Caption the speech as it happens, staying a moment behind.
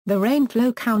The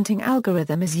rainflow-counting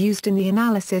algorithm is used in the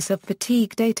analysis of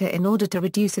fatigue data in order to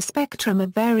reduce a spectrum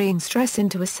of varying stress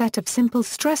into a set of simple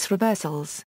stress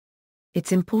reversals.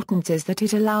 Its importance is that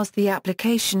it allows the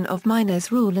application of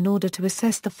Miner's rule in order to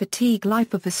assess the fatigue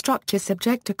life of a structure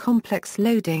subject to complex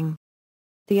loading.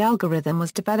 The algorithm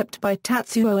was developed by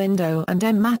Tatsuo Endo and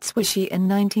M. Matsuishi in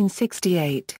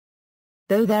 1968.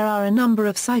 Though there are a number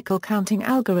of cycle-counting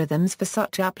algorithms for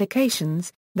such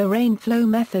applications, the rainflow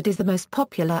method is the most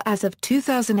popular as of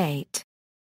 2008.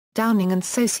 Downing and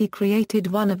Socie created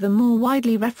one of the more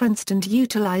widely referenced and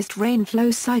utilized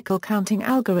rainflow cycle-counting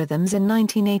algorithms in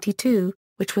 1982,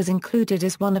 which was included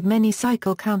as one of many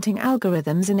cycle-counting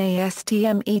algorithms in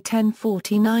ASTM E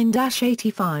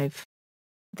 1049-85.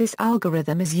 This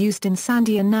algorithm is used in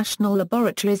Sandia National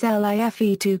Laboratories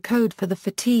LIFE2 code for the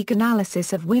fatigue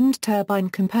analysis of wind turbine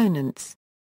components.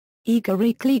 Igor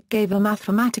Reklik gave a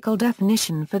mathematical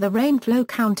definition for the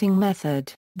rainflow-counting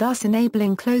method, thus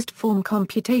enabling closed-form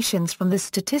computations from the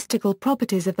statistical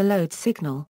properties of the load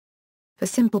signal. For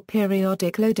simple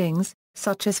periodic loadings,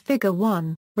 such as Figure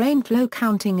 1, rainflow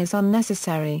counting is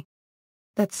unnecessary.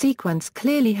 That sequence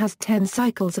clearly has 10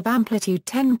 cycles of amplitude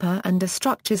 10 per, and a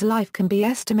structure's life can be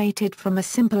estimated from a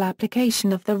simple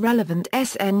application of the relevant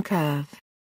SN curve.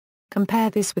 Compare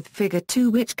this with Figure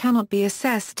 2, which cannot be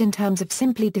assessed in terms of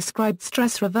simply described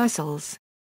stress reversals.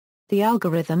 The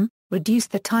algorithm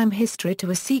reduced the time history to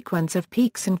a sequence of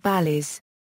peaks and valleys.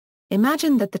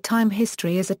 Imagine that the time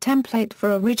history is a template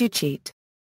for a rigid sheet.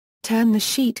 Turn the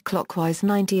sheet clockwise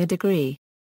 90 degrees.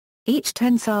 Each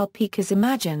tensile peak is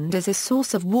imagined as a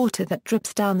source of water that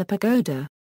drips down the pagoda.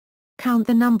 Count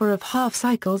the number of half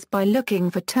cycles by looking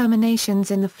for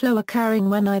terminations in the flow occurring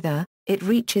when either it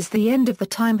reaches the end of the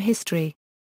time history,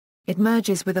 it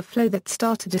merges with a flow that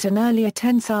started at an earlier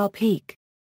tensile peak,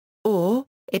 or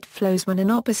it flows when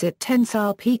an opposite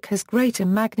tensile peak has greater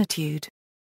magnitude.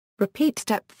 Repeat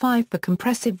step 5 for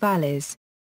compressive valleys.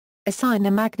 Assign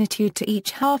a magnitude to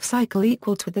each half cycle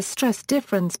equal to the stress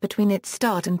difference between its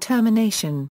start and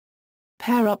termination.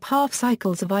 Pair up half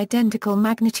cycles of identical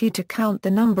magnitude to count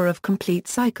the number of complete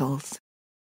cycles.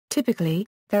 Typically,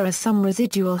 there are some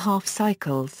residual half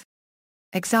cycles.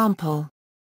 Example: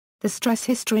 the stress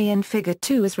history in Figure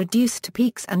 2 is reduced to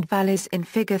peaks and valleys in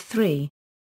Figure 3.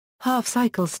 Half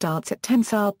cycle starts at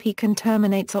tensile peak and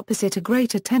terminates opposite a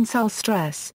greater tensile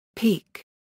stress peak.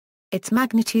 Its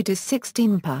magnitude is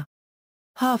 16 per.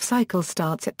 Half cycle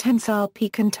starts at tensile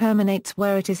peak and terminates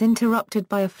where it is interrupted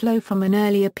by a flow from an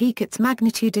earlier peak. Its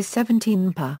magnitude is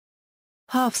 17 per.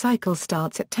 Half cycle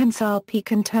starts at tensile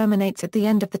peak and terminates at the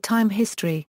end of the time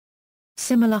history.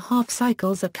 Similar half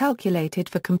cycles are calculated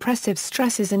for compressive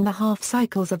stresses and the half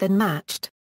cycles are then matched.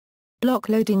 Block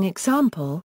loading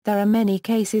example: there are many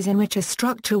cases in which a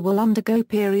structure will undergo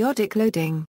periodic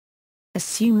loading.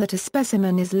 Assume that a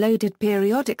specimen is loaded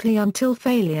periodically until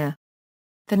failure.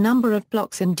 The number of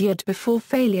blocks endured before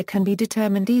failure can be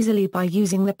determined easily by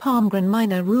using the Palmgren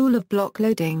minor rule of block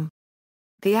loading.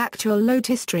 The actual load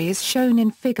history is shown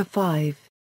in Figure 5.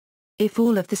 If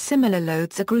all of the similar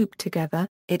loads are grouped together,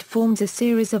 it forms a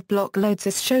series of block loads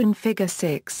as shown Figure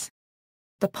 6.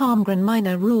 The Palmgren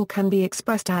minor rule can be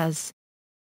expressed as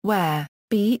where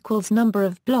B equals number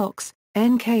of blocks,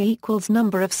 Nk equals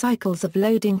number of cycles of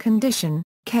loading condition,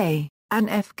 K, and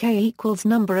Fk equals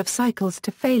number of cycles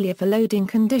to failure for loading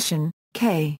condition,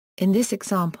 K. In this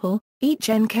example, each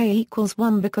Nk equals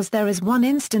 1 because there is one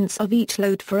instance of each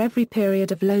load for every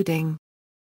period of loading.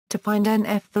 To find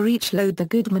Nf for each load, the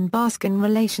Goodman-Baskin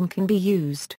relation can be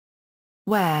used.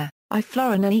 Where I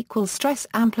florin N equals stress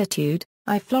amplitude,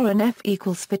 I florin F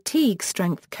equals fatigue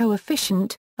strength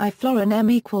coefficient, I florin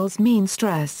M equals mean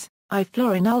stress, I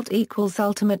florin alt equals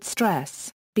ultimate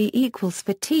stress, B equals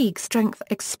fatigue strength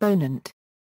exponent.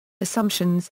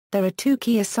 Assumptions: there are two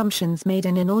key assumptions made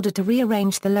in order to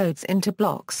rearrange the loads into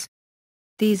blocks.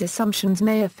 These assumptions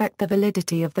may affect the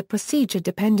validity of the procedure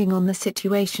depending on the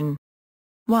situation.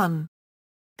 1.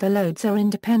 The loads are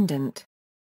independent.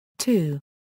 2.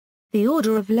 The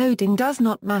order of loading does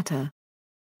not matter.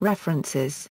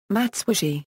 References: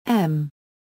 Matsuishi, M.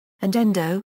 and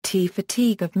Endo, T.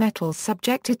 Fatigue of metals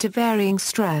subjected to varying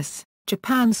stress,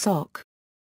 Japan SOC.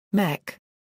 Mech.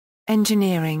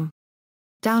 Engineering.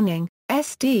 Downing,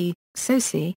 S.D.,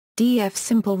 Socie, D.F.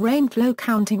 Simple Rainflow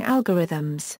Counting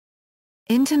Algorithms.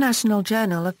 International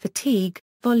Journal of Fatigue,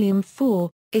 Volume 4,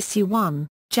 Issue 1,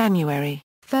 January,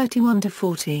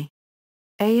 31-40.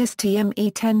 ASTM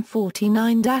E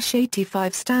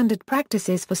 1049-85 Standard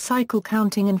Practices for Cycle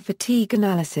Counting and Fatigue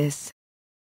Analysis.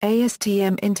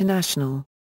 ASTM International.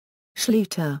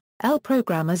 Schluter, L.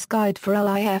 Programmer's Guide for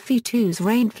LIFE2's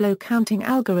Rainflow Counting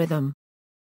Algorithm.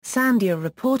 Sandia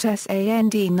Report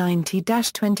SAND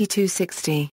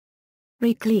 90-2260.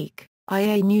 Reclick,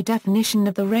 IA New Definition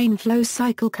of the Rainflow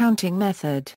Cycle Counting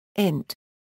Method, int.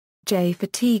 J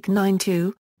Fatigue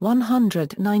 92,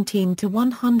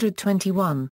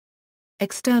 119-121.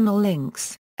 External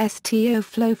links, STO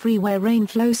Flow Freeware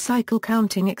Rainflow Cycle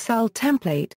Counting Excel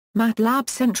Template, MATLAB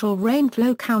Central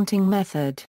Rainflow Counting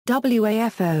Method,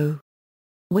 WAFO.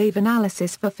 Wave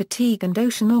Analysis for Fatigue and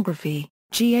Oceanography,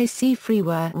 GAC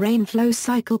Freeware Rainflow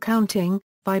Cycle Counting,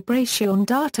 Vibration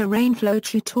Data Rainflow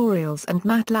Tutorials and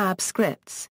MATLAB Scripts.